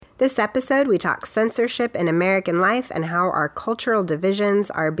This episode, we talk censorship in American life and how our cultural divisions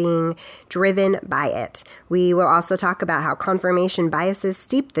are being driven by it. We will also talk about how confirmation biases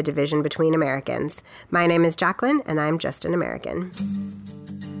steep the division between Americans. My name is Jacqueline, and I'm just an American.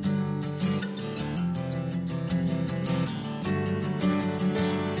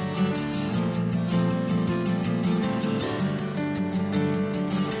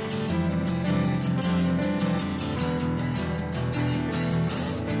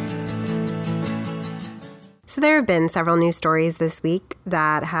 So there have been several news stories this week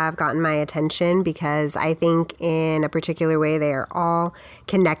that have gotten my attention because I think in a particular way they are all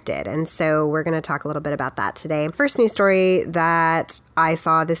connected. And so we're going to talk a little bit about that today. First news story that I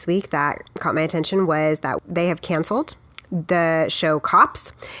saw this week that caught my attention was that they have canceled the show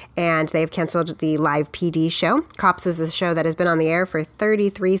Cops, and they've canceled the live PD show. Cops is a show that has been on the air for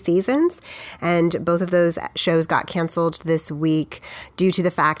 33 seasons, and both of those shows got canceled this week due to the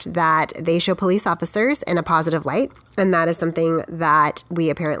fact that they show police officers in a positive light, and that is something that we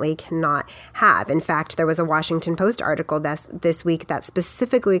apparently cannot have. In fact, there was a Washington Post article this week that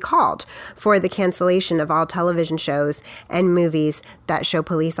specifically called for the cancellation of all television shows and movies that show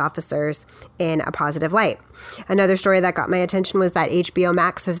police officers in a positive light. Another story that got my attention was that HBO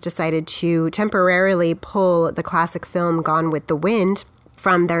Max has decided to temporarily pull the classic film Gone with the Wind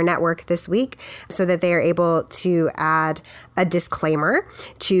from their network this week so that they are able to add a disclaimer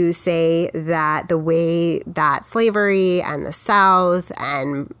to say that the way that slavery and the South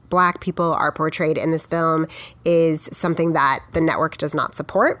and Black people are portrayed in this film is something that the network does not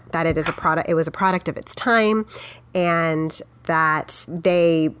support, that it was a product of its time, and that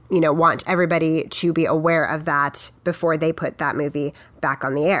they, want everybody to be aware of that before they put that movie back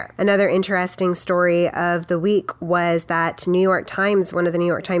on the air. Another interesting story of the week was that one of the New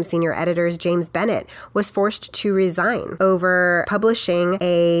York Times senior editors, James Bennett, was forced to resign over publishing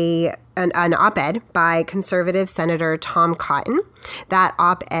an op-ed by conservative Senator Tom Cotton. That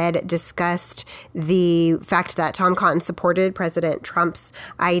op-ed discussed the fact that Tom Cotton supported President Trump's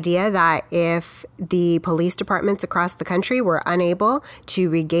idea that if the police departments across the country were unable to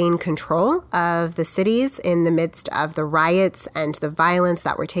regain control of the cities in the midst of the riots and the violence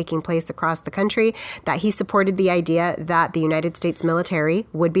that were taking place across the country, that he supported the idea that the United States military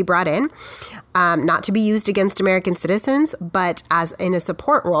would be brought in, not to be used against American citizens, but as in a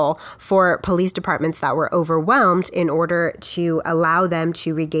support role for police departments that were overwhelmed in order to allow them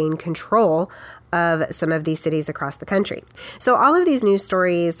to regain control of some of these cities across the country. So all of these news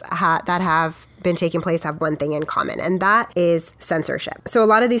stories that have been taking place have one thing in common, and that is censorship. So a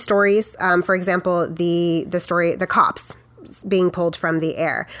lot of these stories, for example, the story, the Cops being pulled from the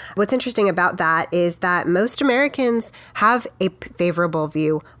air. What's interesting about that is that most Americans have a favorable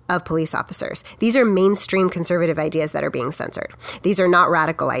view of police officers. These are mainstream conservative ideas that are being censored. These are not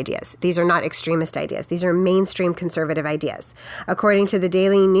radical ideas. These are not extremist ideas. These are mainstream conservative ideas. According to the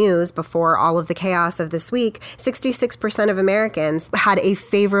Daily News, before all of the chaos of this week, 66% of Americans had a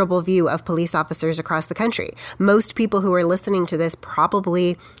favorable view of police officers across the country. Most people who are listening to this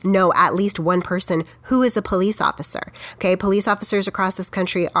probably know at least one person who is a police officer. Okay, police officers across this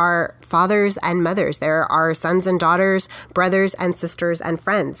country are fathers and mothers. There are sons and daughters, brothers and sisters and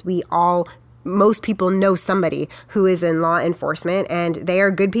friends. Most people know somebody who is in law enforcement, and they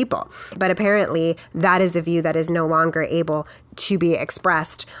are good people. But apparently, that is a view that is no longer able to be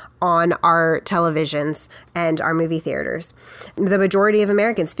expressed on our televisions and our movie theaters. The majority of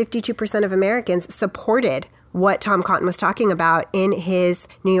Americans, 52% of Americans, supported what Tom Cotton was talking about in his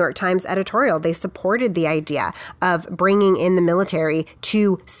New York Times editorial. They supported the idea of bringing in the military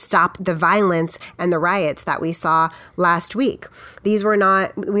to stop the violence and the riots that we saw last week.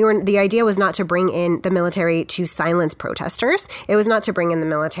 The idea was not to bring in the military to silence protesters. It was not to bring in the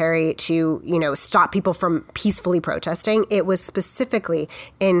military to, stop people from peacefully protesting. It was specifically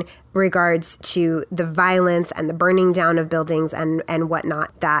in regards to the violence and the burning down of buildings and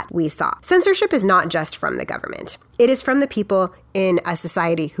whatnot that we saw. Censorship is not just from the government. It is from the people in a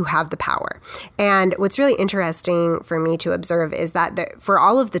society who have the power. And what's really interesting for me to observe is that for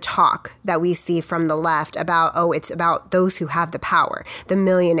all of the talk that we see from the left about, it's about those who have the power, the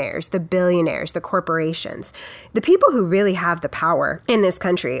millionaires, the billionaires, the corporations, the people who really have the power in this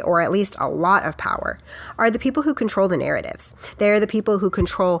country, or at least a lot of power, are the people who control the narratives. They are the people who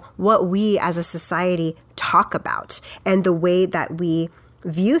control what we as a society talk about and the way that we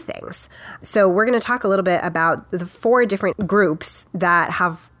view things. So we're going to talk a little bit about the 4 different groups that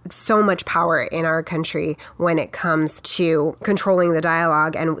have so much power in our country when it comes to controlling the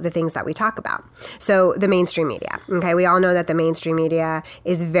dialogue and the things that we talk about. So the mainstream media, okay, we all know that the mainstream media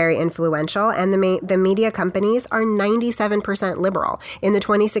is very influential, and the media companies are 97% liberal. In the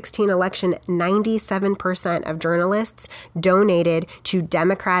 2016 election, 97% of journalists donated to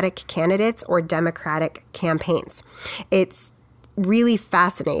Democratic candidates or Democratic campaigns. It's really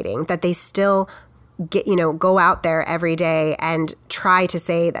fascinating that they still go out there every day and try to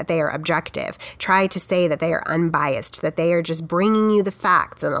say that they are objective, try to say that they are unbiased, that they are just bringing you the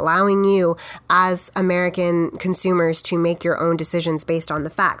facts and allowing you as American consumers to make your own decisions based on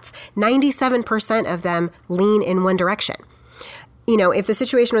the facts. 97% of them lean in one direction. If the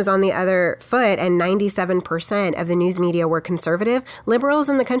situation was on the other foot and 97% of the news media were conservative, liberals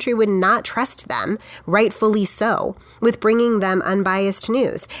in the country would not trust them, rightfully so, with bringing them unbiased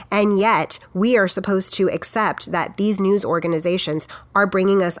news. And yet, we are supposed to accept that these news organizations are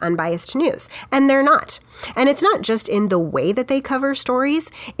bringing us unbiased news. And they're not. And it's not just in the way that they cover stories,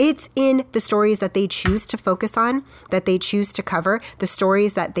 it's in the stories that they choose to focus on, that they choose to cover, the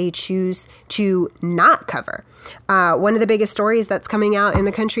stories that they choose to not cover. One of the biggest stories that's coming out in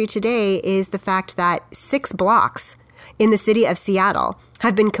the country today is the fact that 6 blocks in the city of Seattle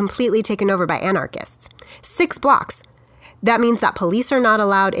have been completely taken over by anarchists. 6 blocks. That means that police are not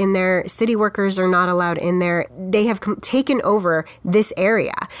allowed in there, city workers are not allowed in there. They have taken over this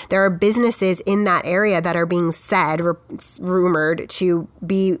area. There are businesses in that area that are being said, rumored to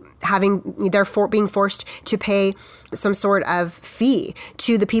be being forced to pay some sort of fee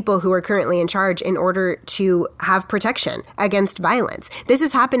to the people who are currently in charge in order to have protection against violence. This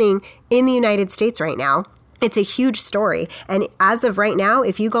is happening in the United States right now. It's a huge story. And as of right now,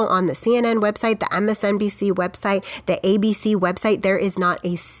 if you go on the CNN website, the MSNBC website, the ABC website, there is not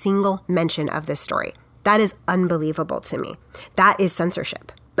a single mention of this story. That is unbelievable to me. That is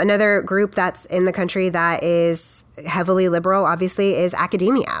censorship. Another group that's in the country that is heavily liberal, obviously, is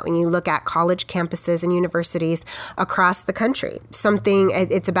academia. When you look at college campuses and universities across the country,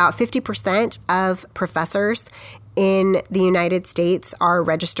 it's about 50% of professors in the United States are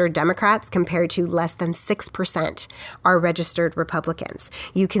registered Democrats compared to less than 6% are registered Republicans.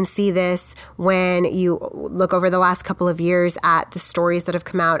 You can see this when you look over the last couple of years at the stories that have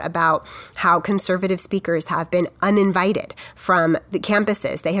come out about how conservative speakers have been uninvited from the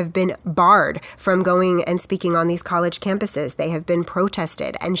campuses. They have been barred from going and speaking on these college campuses. They have been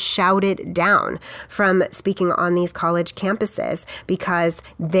protested and shouted down from speaking on these college campuses because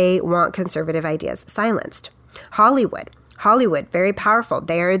they want conservative ideas silenced. Hollywood, very powerful.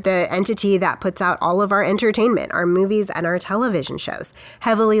 They're the entity that puts out all of our entertainment, our movies, and our television shows.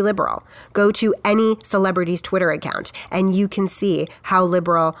 Heavily liberal. Go to any celebrity's Twitter account, and you can see how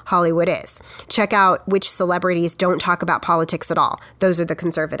liberal Hollywood is. Check out which celebrities don't talk about politics at all. Those are the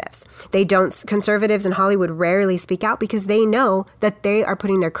conservatives. Conservatives in Hollywood rarely speak out because they know that they are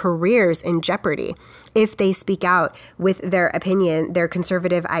putting their careers in jeopardy if they speak out with their opinion, their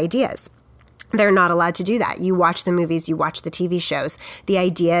conservative ideas. They're not allowed to do that. You watch the movies, you watch the TV shows, the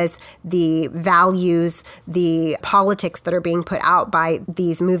ideas, the values, the politics that are being put out by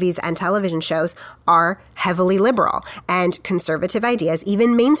these movies and television shows are heavily liberal. And conservative ideas,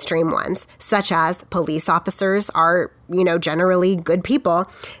 even mainstream ones, such as police officers are, generally good people,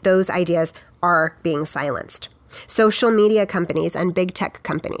 those ideas are being silenced. Social media companies and big tech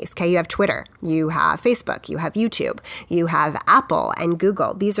companies. Okay, you have Twitter, you have Facebook, you have YouTube, you have Apple and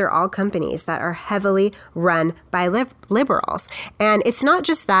Google. These are all companies that are heavily run by liberals. And it's not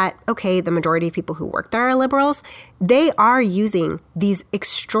just that, okay, the majority of people who work there are liberals. They are using these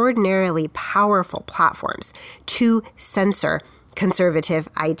extraordinarily powerful platforms to censor conservative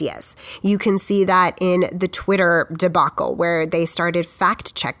ideas. You can see that in the Twitter debacle where they started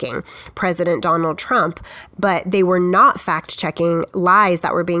fact-checking President Donald Trump, but they were not fact-checking lies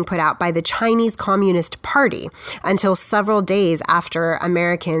that were being put out by the Chinese Communist Party until several days after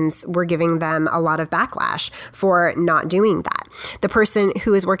Americans were giving them a lot of backlash for not doing that. The person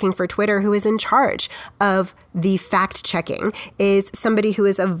who is working for Twitter, who is in charge of the fact-checking, is somebody who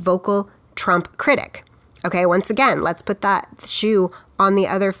is a vocal Trump critic. Okay, once again, let's put that shoe on the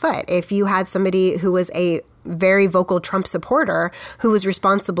other foot. If you had somebody who was a very vocal Trump supporter who was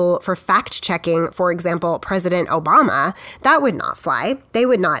responsible for fact-checking, for example, President Obama, that would not fly. They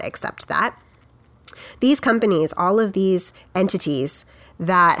would not accept that. These companies, all of these entities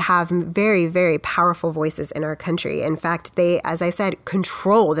that have very, very powerful voices in our country. In fact, they, as I said,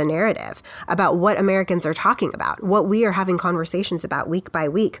 control the narrative about what Americans are talking about, what we are having conversations about week by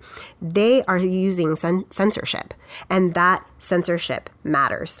week. They are using censorship, and that censorship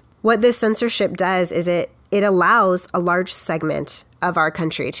matters. What this censorship does is it allows a large segment of our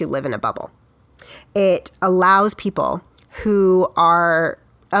country to live in a bubble. It allows people who are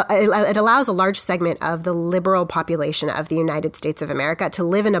it allows a large segment of the liberal population of the United States of America to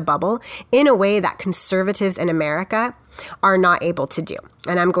live in a bubble in a way that conservatives in America are not able to do.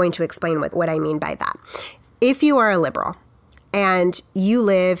 And I'm going to explain what I mean by that. If you are a liberal and you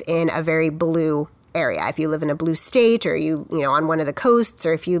live in a very blue area, if you live in a blue state or you on one of the coasts,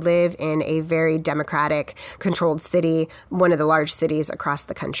 or if you live in a very Democratic controlled city, one of the large cities across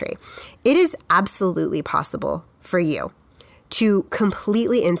the country, it is absolutely possible for you to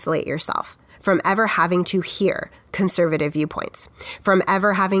completely insulate yourself from ever having to hear conservative viewpoints, from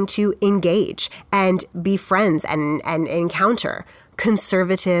ever having to engage and be friends and encounter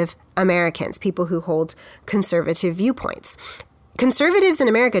conservative Americans, people who hold conservative viewpoints. Conservatives in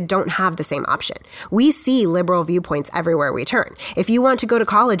America don't have the same option. We see liberal viewpoints everywhere we turn. If you want to go to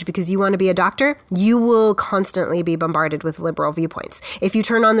college because you want to be a doctor, you will constantly be bombarded with liberal viewpoints. If you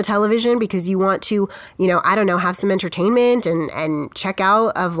turn on the television because you want to, have some entertainment and check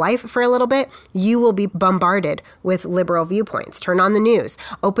out of life for a little bit, you will be bombarded with liberal viewpoints. Turn on the news,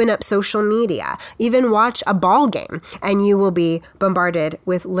 open up social media, even watch a ball game, and you will be bombarded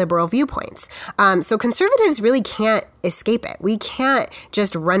with liberal viewpoints. So conservatives really can't escape it. We can't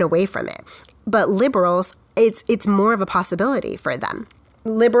just run away from it. But liberals, it's more of a possibility for them.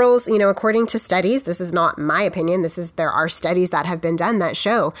 Liberals, according to studies, this is not my opinion, there are studies that have been done that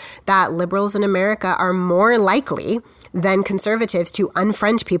show that liberals in America are more likely than conservatives to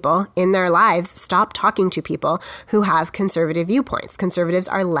unfriend people in their lives, stop talking to people who have conservative viewpoints. Conservatives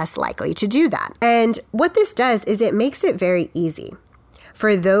are less likely to do that. And what this does is it makes it very easy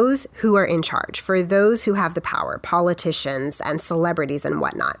for those who are in charge, for those who have the power, politicians and celebrities and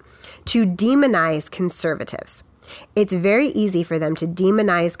whatnot, to demonize conservatives. It's very easy for them to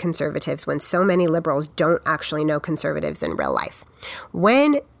demonize conservatives when so many liberals don't actually know conservatives in real life.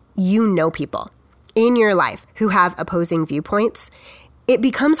 When you know people in your life who have opposing viewpoints, it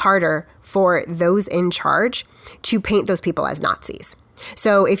becomes harder for those in charge to paint those people as Nazis.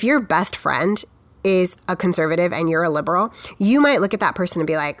 So if your best friend is a conservative and you're a liberal, you might look at that person and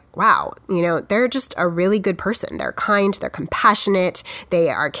be like, wow, they're just a really good person. They're kind, they're compassionate, they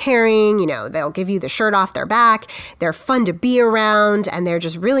are caring, they'll give you the shirt off their back, they're fun to be around, and they're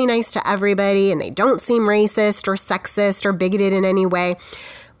just really nice to everybody, and they don't seem racist or sexist or bigoted in any way.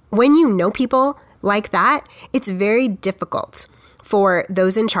 When you know people like that, it's very difficult for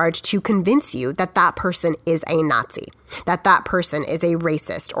those in charge to convince you that that person is a Nazi, that that person is a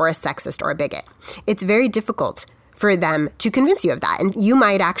racist or a sexist or a bigot. It's very difficult for them to convince you of that. And you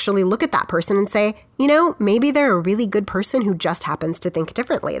might actually look at that person and say, maybe they're a really good person who just happens to think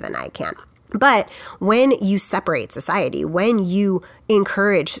differently than I can. But when you separate society, when you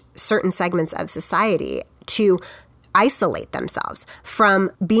encourage certain segments of society to isolate themselves from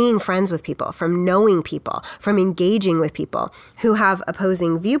being friends with people, from knowing people, from engaging with people who have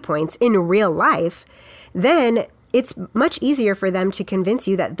opposing viewpoints in real life, then it's much easier for them to convince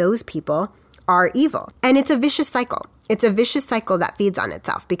you that those people are evil. And it's a vicious cycle. It's a vicious cycle that feeds on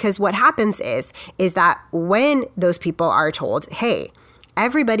itself, because what happens is that when those people are told, hey,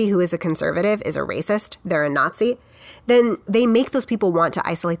 everybody who is a conservative is a racist, they're a Nazi, then they make those people want to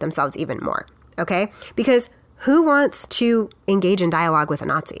isolate themselves even more, okay? Because who wants to engage in dialogue with a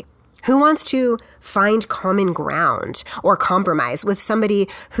Nazi? Who wants to find common ground or compromise with somebody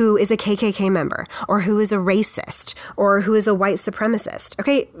who is a KKK member, or who is a racist, or who is a white supremacist?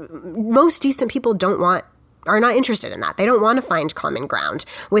 Okay, most decent people are not interested in that. They don't want to find common ground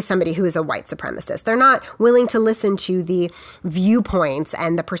with somebody who is a white supremacist. They're not willing to listen to the viewpoints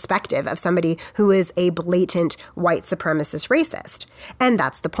and the perspective of somebody who is a blatant white supremacist racist. And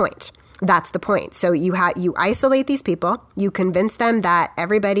that's the point. That's the point. So you isolate these people, you convince them that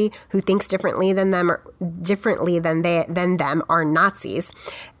everybody who thinks differently than them are Nazis,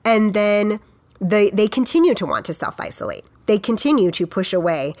 and then they continue to want to self-isolate. They continue to push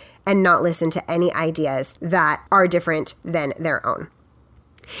away and not listen to any ideas that are different than their own.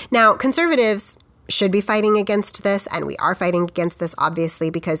 Now, conservatives should be fighting against this, and we are fighting against this, obviously,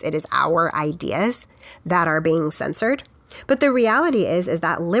 because it is our ideas that are being censored. But the reality is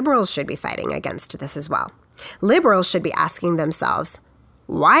that liberals should be fighting against this as well. Liberals should be asking themselves,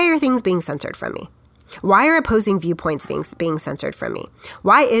 why are things being censored from me? Why are opposing viewpoints being censored from me?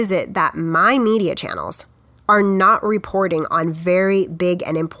 Why is it that my media channels are not reporting on very big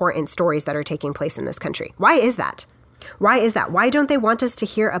and important stories that are taking place in this country? Why is that? Why is that? Why don't they want us to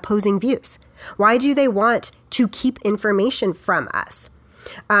hear opposing views? Why do they want to keep information from us?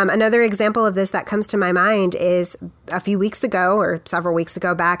 Another example of this that comes to my mind is a few weeks ago or several weeks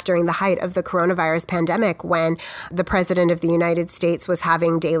ago back during the height of the coronavirus pandemic, when the President of the United States was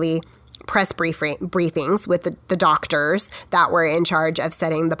having daily press briefings with the doctors that were in charge of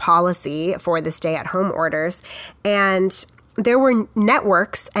setting the policy for the stay-at-home orders. And there were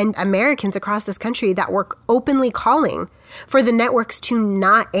networks and Americans across this country that were openly calling for the networks to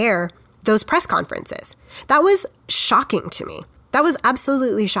not air those press conferences. That was shocking to me. That was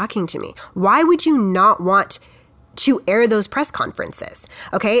absolutely shocking to me. Why would you not want to air those press conferences?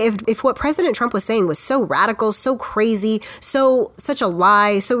 Okay, if what President Trump was saying was so radical, so crazy, such a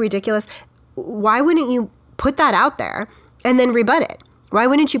lie, so ridiculous, why wouldn't you put that out there and then rebut it? Why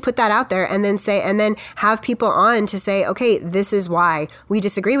wouldn't you put that out there and then have people on to say, okay, this is why we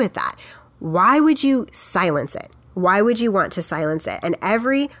disagree with that? Why would you silence it? Why would you want to silence it? And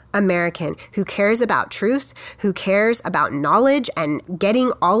every American who cares about truth, who cares about knowledge and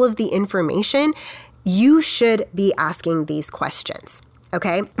getting all of the information, you should be asking these questions.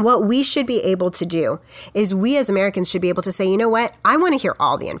 Okay, what we should be able to do is we as Americans should be able to say, you know what? I want to hear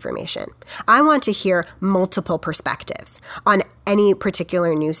all the information. I want to hear multiple perspectives on any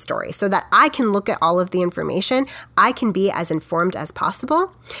particular news story so that I can look at all of the information. I can be as informed as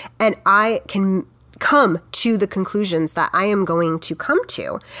possible, and I can come to the conclusions that I am going to come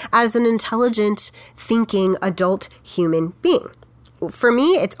to as an intelligent, thinking, adult human being. For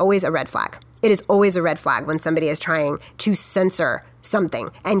me, it's always a red flag. It is always a red flag when somebody is trying to censor something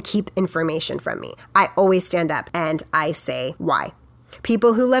and keep information from me. I always stand up and I say why.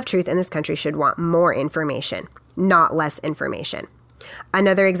 People who love truth in this country should want more information, not less information.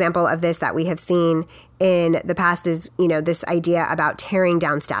 Another example of this that we have seen in the past is, this idea about tearing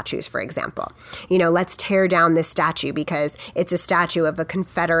down statues, for example. Let's tear down this statue because it's a statue of a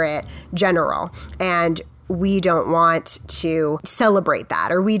Confederate general, and we don't want to celebrate that,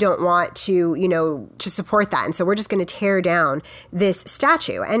 or we don't want to, to support that. And so we're just going to tear down this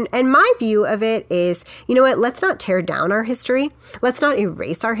statue. And my view of it is, you know what, let's not tear down our history. Let's not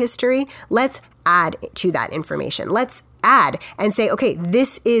erase our history. Let's add to that information. Let's add and say, okay,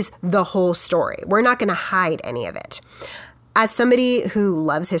 this is the whole story. We're not going to hide any of it. As somebody who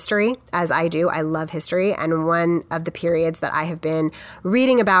loves history, as I do, I love history, and one of the periods that I have been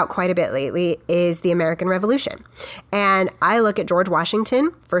reading about quite a bit lately is the American Revolution. And I look at George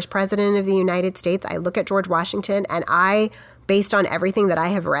Washington, first president of the United States. I look at George Washington, and I, based on everything that I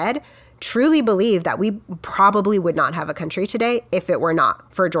have read, truly believe that we probably would not have a country today if it were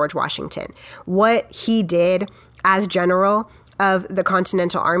not for George Washington. What he did as general of the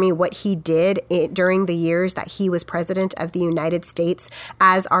Continental Army, what he did during the years that he was president of the United States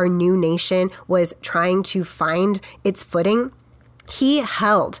as our new nation was trying to find its footing. He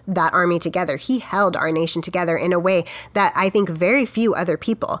held that army together. He held our nation together in a way that I think very few other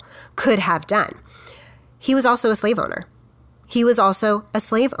people could have done. He was also a slave owner.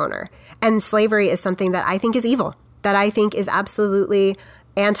 And slavery is something that I think is evil, that I think is absolutely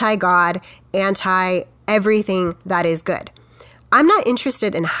anti-God, anti-everything that is good. I'm not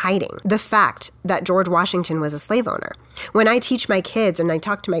interested in hiding the fact that George Washington was a slave owner. When I teach my kids and I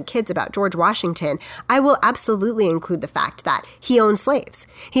talk to my kids about George Washington, I will absolutely include the fact that he owned slaves.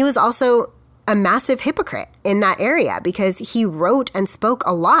 He was also a massive hypocrite in that area because he wrote and spoke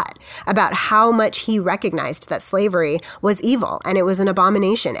a lot about how much he recognized that slavery was evil and it was an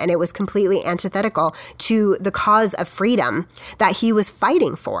abomination and it was completely antithetical to the cause of freedom that he was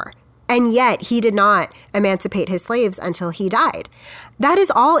fighting for. And yet he did not emancipate his slaves until he died. That is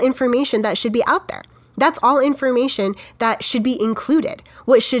all information that should be out there. That's all information that should be included.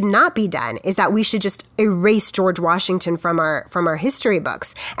 What should not be done is that we should just erase George Washington from our history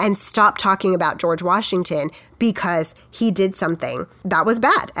books and stop talking about George Washington because he did something that was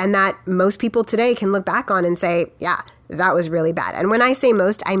bad and that most people today can look back on and say, yeah, that was really bad. And when I say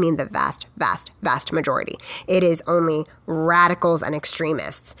most, I mean the vast, vast, vast majority. It is only radicals and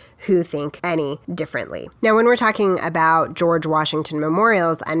extremists who think any differently. Now, when we're talking about George Washington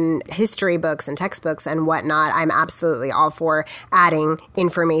memorials and history books and textbooks and whatnot, I'm absolutely all for adding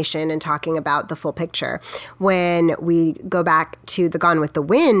information and talking about the full picture. When we go back to the Gone with the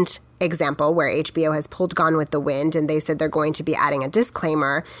Wind example, where HBO has pulled Gone with the Wind and they said they're going to be adding a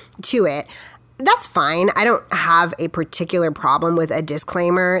disclaimer to it, that's fine. I don't have a particular problem with a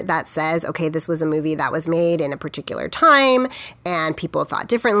disclaimer that says, okay, this was a movie that was made in a particular time and people thought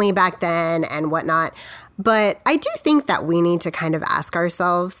differently back then and whatnot. But I do think that we need to kind of ask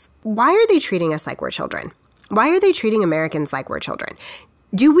ourselves, why are they treating us like we're children? Why are they treating Americans like we're children?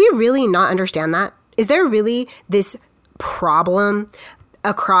 Do we really not understand that? Is there really this problem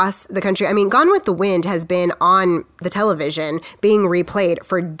across the country. I mean, Gone with the Wind has been on the television being replayed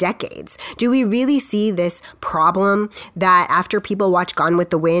for decades. Do we really see this problem that after people watch Gone with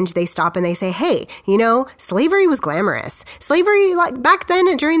the Wind, they stop and they say, hey, slavery was glamorous. Slavery, like back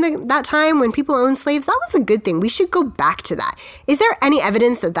then during that time when people owned slaves, that was a good thing. We should go back to that. Is there any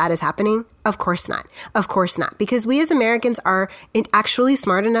evidence that that is happening? Of course not. Of course not. Because we as Americans are actually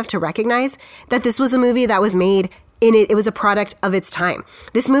smart enough to recognize that this was a movie that was made it was a product of its time.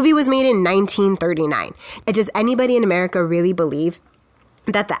 This movie was made in 1939. And does anybody in America really believe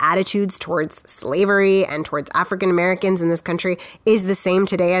that the attitudes towards slavery and towards African Americans in this country is the same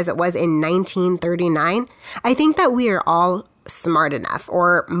today as it was in 1939? I think that we are all smart enough,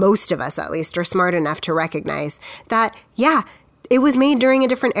 or most of us at least are smart enough to recognize that, yeah, it was made during a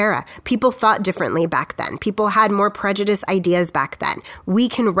different era. People thought differently back then. People had more prejudiced ideas back then. We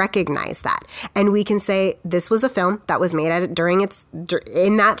can recognize that. And we can say this was a film that was made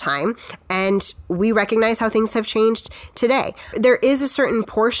in that time. And we recognize how things have changed today. There is a certain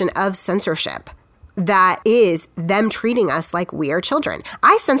portion of censorship that is them treating us like we are children.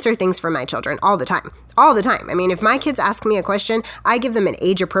 I censor things for my children all the time. All the time. I mean, if my kids ask me a question, I give them an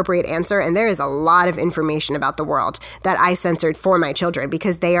age-appropriate answer, and there is a lot of information about the world that I censored for my children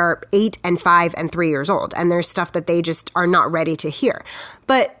because they are 8 and 5 and 3 years old, and there's stuff that they just are not ready to hear.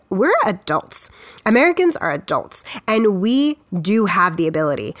 But we're adults. Americans are adults, and we do have the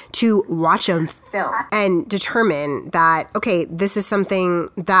ability to watch a film and determine that, okay, this is something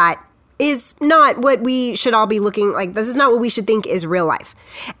that is not what we should all be looking like. This is not what we should think is real life.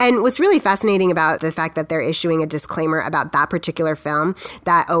 And what's really fascinating about the fact that they're issuing a disclaimer about that particular film,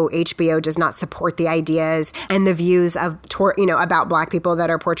 that, HBO does not support the ideas and the views of, about Black people that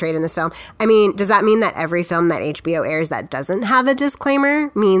are portrayed in this film. I mean, does that mean that every film that HBO airs that doesn't have a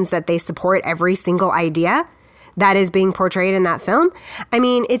disclaimer means that they support every single idea that is being portrayed in that film? I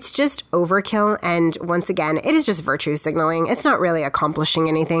mean, it's just overkill. And once again, it is just virtue signaling. It's not really accomplishing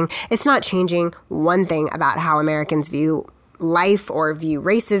anything. It's not changing one thing about how Americans view life or view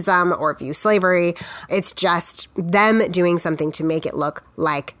racism or view slavery. It's just them doing something to make it look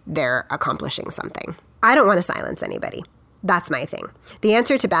like they're accomplishing something. I don't want to silence anybody. That's my thing. The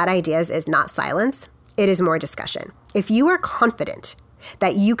answer to bad ideas is not silence. It is more discussion. If you are confident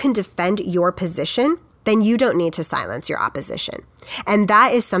that you can defend your position, then you don't need to silence your opposition. And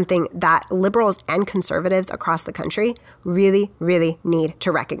that is something that liberals and conservatives across the country really, really need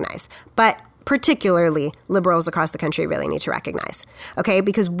to recognize. But particularly liberals across the country really need to recognize, okay?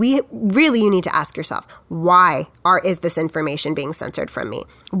 Because you need to ask yourself, why is this information being censored from me?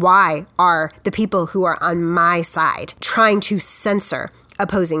 Why are the people who are on my side trying to censor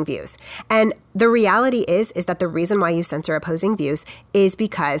opposing views? And the reality is that the reason why you censor opposing views is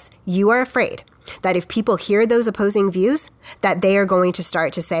because you are afraid that if people hear those opposing views, that they are going to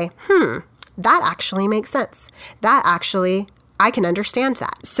start to say, that actually makes sense. I can understand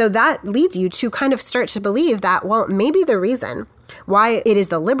that. So that leads you to kind of start to believe that, well, maybe the reason why it is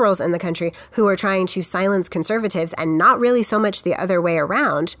the liberals in the country who are trying to silence conservatives and not really so much the other way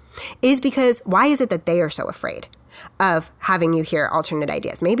around is because why is it that they are so afraid of having you hear alternate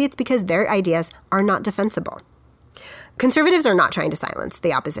ideas? Maybe it's because their ideas are not defensible. Conservatives are not trying to silence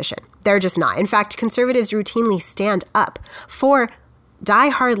the opposition. They're just not. In fact, conservatives routinely stand up for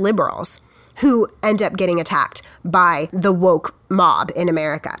diehard liberals who end up getting attacked by the woke mob in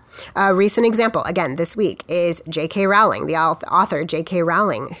America. A recent example, again, this week, is J.K. Rowling, the author J.K.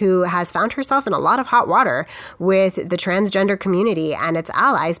 Rowling, who has found herself in a lot of hot water with the transgender community and its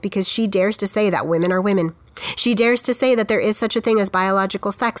allies because she dares to say that women are women. She dares to say that there is such a thing as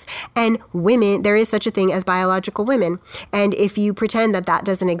biological sex, and there is such a thing as biological women. And if you pretend that that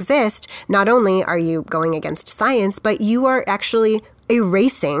doesn't exist, not only are you going against science, but you are actually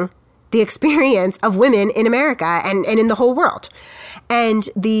erasing the experience of women in America and in the whole world. And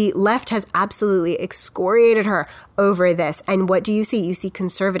the left has absolutely excoriated her over this. And what do you see? You see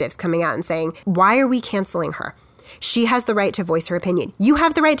conservatives coming out and saying, why are we canceling her? She has the right to voice her opinion. You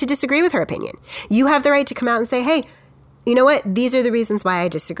have the right to disagree with her opinion. You have the right to come out and say, hey, you know what? These are the reasons why I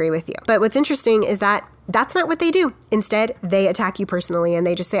disagree with you. But what's interesting is that that's not what they do. Instead, they attack you personally and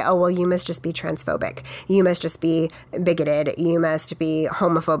they just say, oh, well, you must just be transphobic. You must just be bigoted. You must be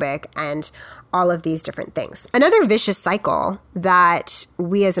homophobic and all of these different things. Another vicious cycle that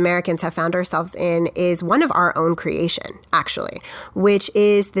we as Americans have found ourselves in is one of our own creation, actually, which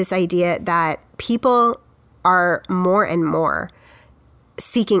is this idea that people are more and more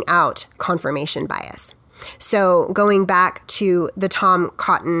seeking out confirmation bias. So going back to the Tom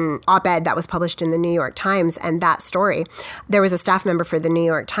Cotton op-ed that was published in the New York Times and that story, there was a staff member for the New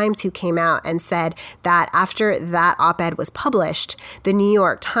York Times who came out and said that after that op-ed was published, the New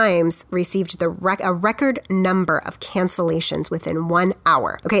York Times received a record number of cancellations within 1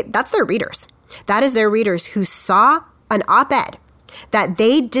 hour. Okay, that's their readers. That is their readers who saw an op-ed that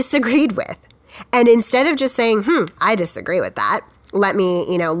they disagreed with. And instead of just saying, I disagree with that, let me,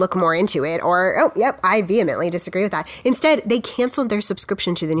 look more into it, or, oh, yep, I vehemently disagree with that. Instead, they canceled their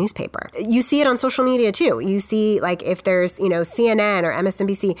subscription to the newspaper. You see it on social media too. You see, like, if there's, CNN or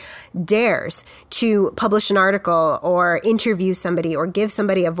MSNBC dares to publish an article or interview somebody or give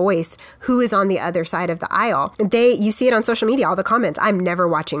somebody a voice who is on the other side of the aisle, you see it on social media, all the comments, I'm never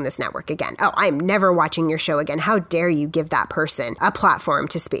watching this network again. Oh, I'm never watching your show again. How dare you give that person a platform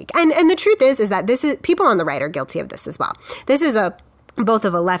to speak? And the truth is that people on the right are guilty of this as well. This is both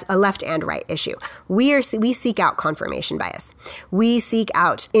of a left and right issue. We seek out confirmation bias. We seek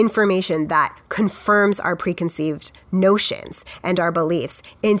out information that confirms our preconceived notions and our beliefs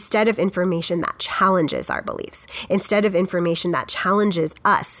instead of information that challenges our beliefs, instead of information that challenges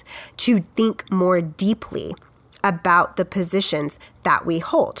us to think more deeply about the positions that we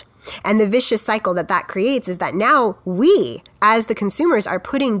hold. And the vicious cycle that creates is that now we, as the consumers, are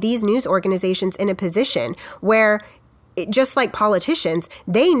putting these news organizations in a position where, just like politicians,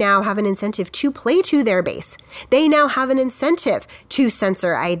 they now have an incentive to play to their base. They now have an incentive to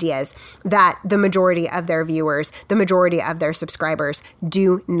censor ideas that the majority of their viewers, the majority of their subscribers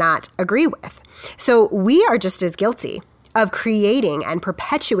do not agree with. So we are just as guilty of creating and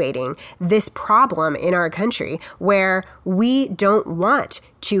perpetuating this problem in our country where we don't want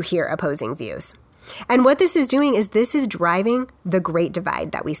to hear opposing views. And what this is doing is this is driving the great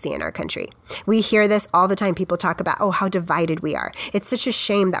divide that we see in our country. We hear this all the time. People talk about, how divided we are. It's such a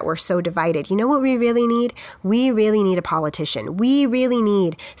shame that we're so divided. You know what we really need? We really need a politician. We really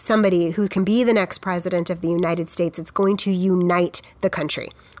need somebody who can be the next president of the United States. It's going to unite the country.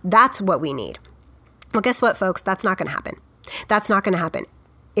 That's what we need. Well, guess what, folks? That's not going to happen. That's not going to happen.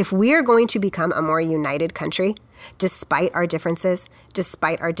 If we are going to become a more united country, despite our differences,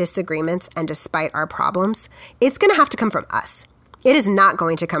 despite our disagreements, and despite our problems, it's going to have to come from us. It is not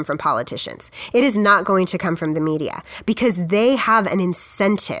going to come from politicians. It is not going to come from the media because they have an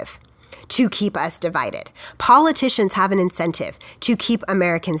incentive to keep us divided. Politicians have an incentive to keep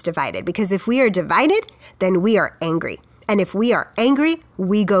Americans divided because if we are divided, then we are angry. And if we are angry,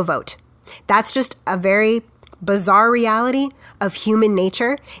 we go vote. That's just a very bizarre reality of human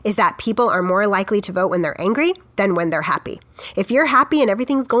nature, is that people are more likely to vote when they're angry than when they're happy. If you're happy and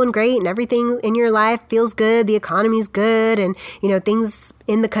everything's going great and everything in your life feels good, the economy's good, and things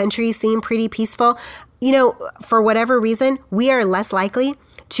in the country seem pretty peaceful, for whatever reason, we are less likely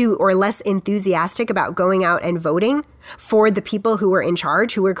to or less enthusiastic about going out and voting for the people who are in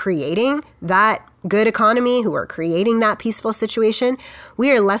charge, who are creating that good economy, who are creating that peaceful situation. We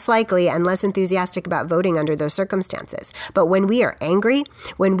are less likely and less enthusiastic about voting under those circumstances. But when we are angry,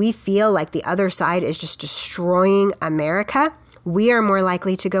 when we feel like the other side is just destroying America, we are more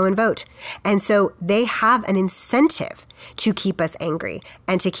likely to go and vote. And so they have an incentive to keep us angry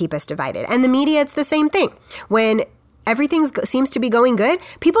and to keep us divided. And the media, it's the same thing. When everything seems to be going good,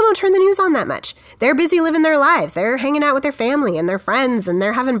 people don't turn the news on that much. They're busy living their lives. They're hanging out with their family and their friends, and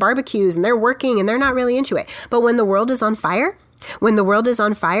they're having barbecues, and they're working, and they're not really into it. But when the world is on fire,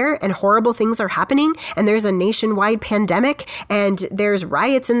 and horrible things are happening, and there's a nationwide pandemic, and there's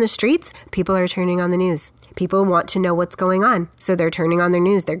riots in the streets, people are turning on the news. People want to know what's going on, so they're turning on their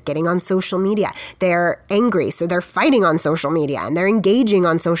news. They're getting on social media. They're angry, so they're fighting on social media, and they're engaging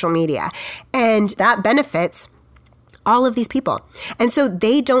on social media. And that benefits all of these people. And so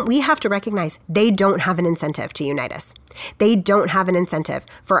we have to recognize they don't have an incentive to unite us. They don't have an incentive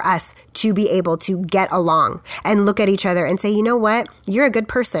for us to be able to get along and look at each other and say, you know what? You're a good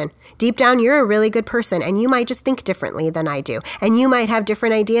person. Deep down, you're a really good person, and you might just think differently than I do. And you might have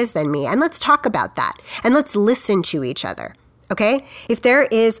different ideas than me. And let's talk about that. And let's listen to each other. Okay? If there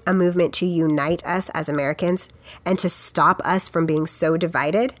is a movement to unite us as Americans and to stop us from being so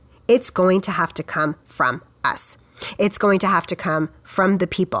divided, it's going to have to come from us. It's going to have to come from the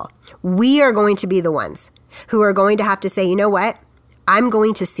people. We are going to be the ones who are going to have to say, you know what? I'm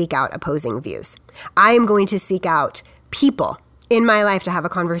going to seek out opposing views. I am going to seek out people in my life to have a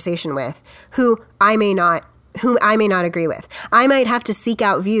conversation with whom I may not agree with. I might have to seek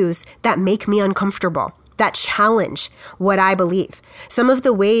out views that make me uncomfortable, that challenge what I believe. Some of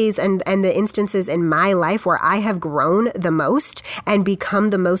the ways and the instances in my life where I have grown the most and become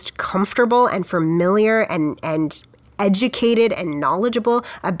the most comfortable and familiar and educated and knowledgeable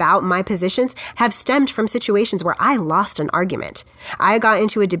about my positions have stemmed from situations where I lost an argument. I got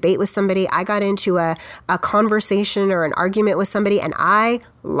into a debate with somebody, I got into a conversation or an argument with somebody, and I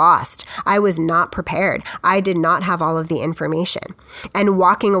lost. I was not prepared. I did not have all of the information. And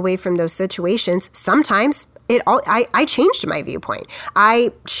walking away from those situations, sometimes I changed my viewpoint.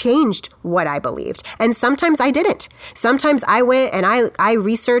 I changed what I believed. And sometimes I didn't. Sometimes I went and I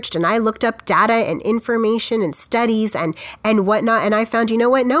researched and I looked up data and information and studies and whatnot. And I found, you know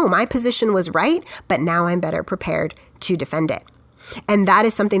what? No, my position was right, but now I'm better prepared to defend it. And that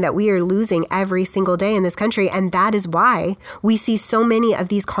is something that we are losing every single day in this country. And that is why we see so many of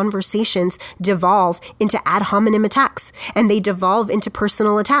these conversations devolve into ad hominem attacks, and they devolve into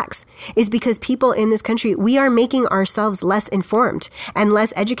personal attacks, is because people in this country, we are making ourselves less informed and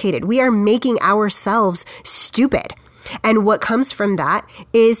less educated. We are making ourselves stupid. And what comes from that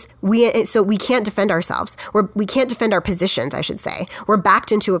is we can't defend ourselves. We can't defend our positions, I should say. We're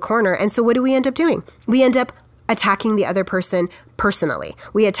backed into a corner. And so what do we end up doing? We end up attacking the other person personally.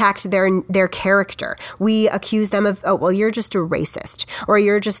 We attacked their character. We accuse them of, oh, well, you're just a racist, or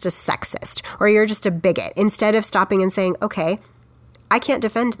you're just a sexist, or you're just a bigot, instead of stopping and saying, okay, I can't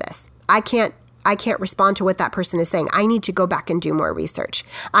defend this. I can't respond to what that person is saying. I need to go back and do more research.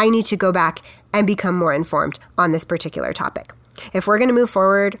 I need to go back and become more informed on this particular topic. If we're going to move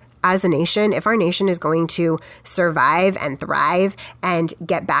forward as a nation, if our nation is going to survive and thrive and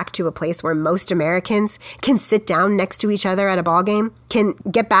get back to a place where most Americans can sit down next to each other at a ball game, can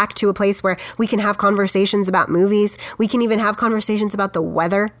get back to a place where we can have conversations about movies, we can even have conversations about the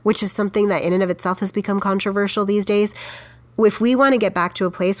weather, which is something that in and of itself has become controversial these days. If we want to get back to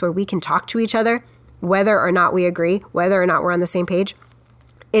a place where we can talk to each other, whether or not we agree, whether or not we're on the same page,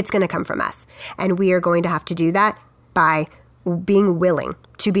 it's going to come from us. And we are going to have to do that by being willing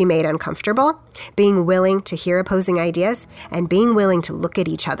to be made uncomfortable, being willing to hear opposing ideas, and being willing to look at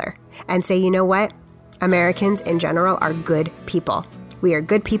each other and say, you know what? Americans in general are good people. We are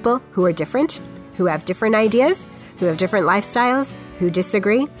good people who are different, who have different ideas, who have different lifestyles, who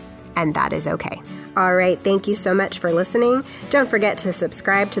disagree, and that is okay. All right, thank you so much for listening. Don't forget to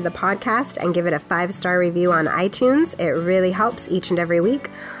subscribe to the podcast and give it a 5-star review on iTunes. It really helps each and every week.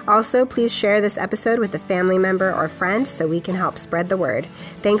 Also, please share this episode with a family member or friend so we can help spread the word.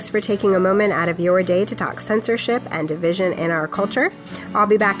 Thanks for taking a moment out of your day to talk censorship and division in our culture. I'll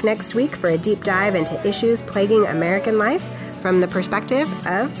be back next week for a deep dive into issues plaguing American life from the perspective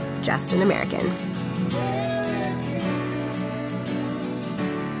of just an American.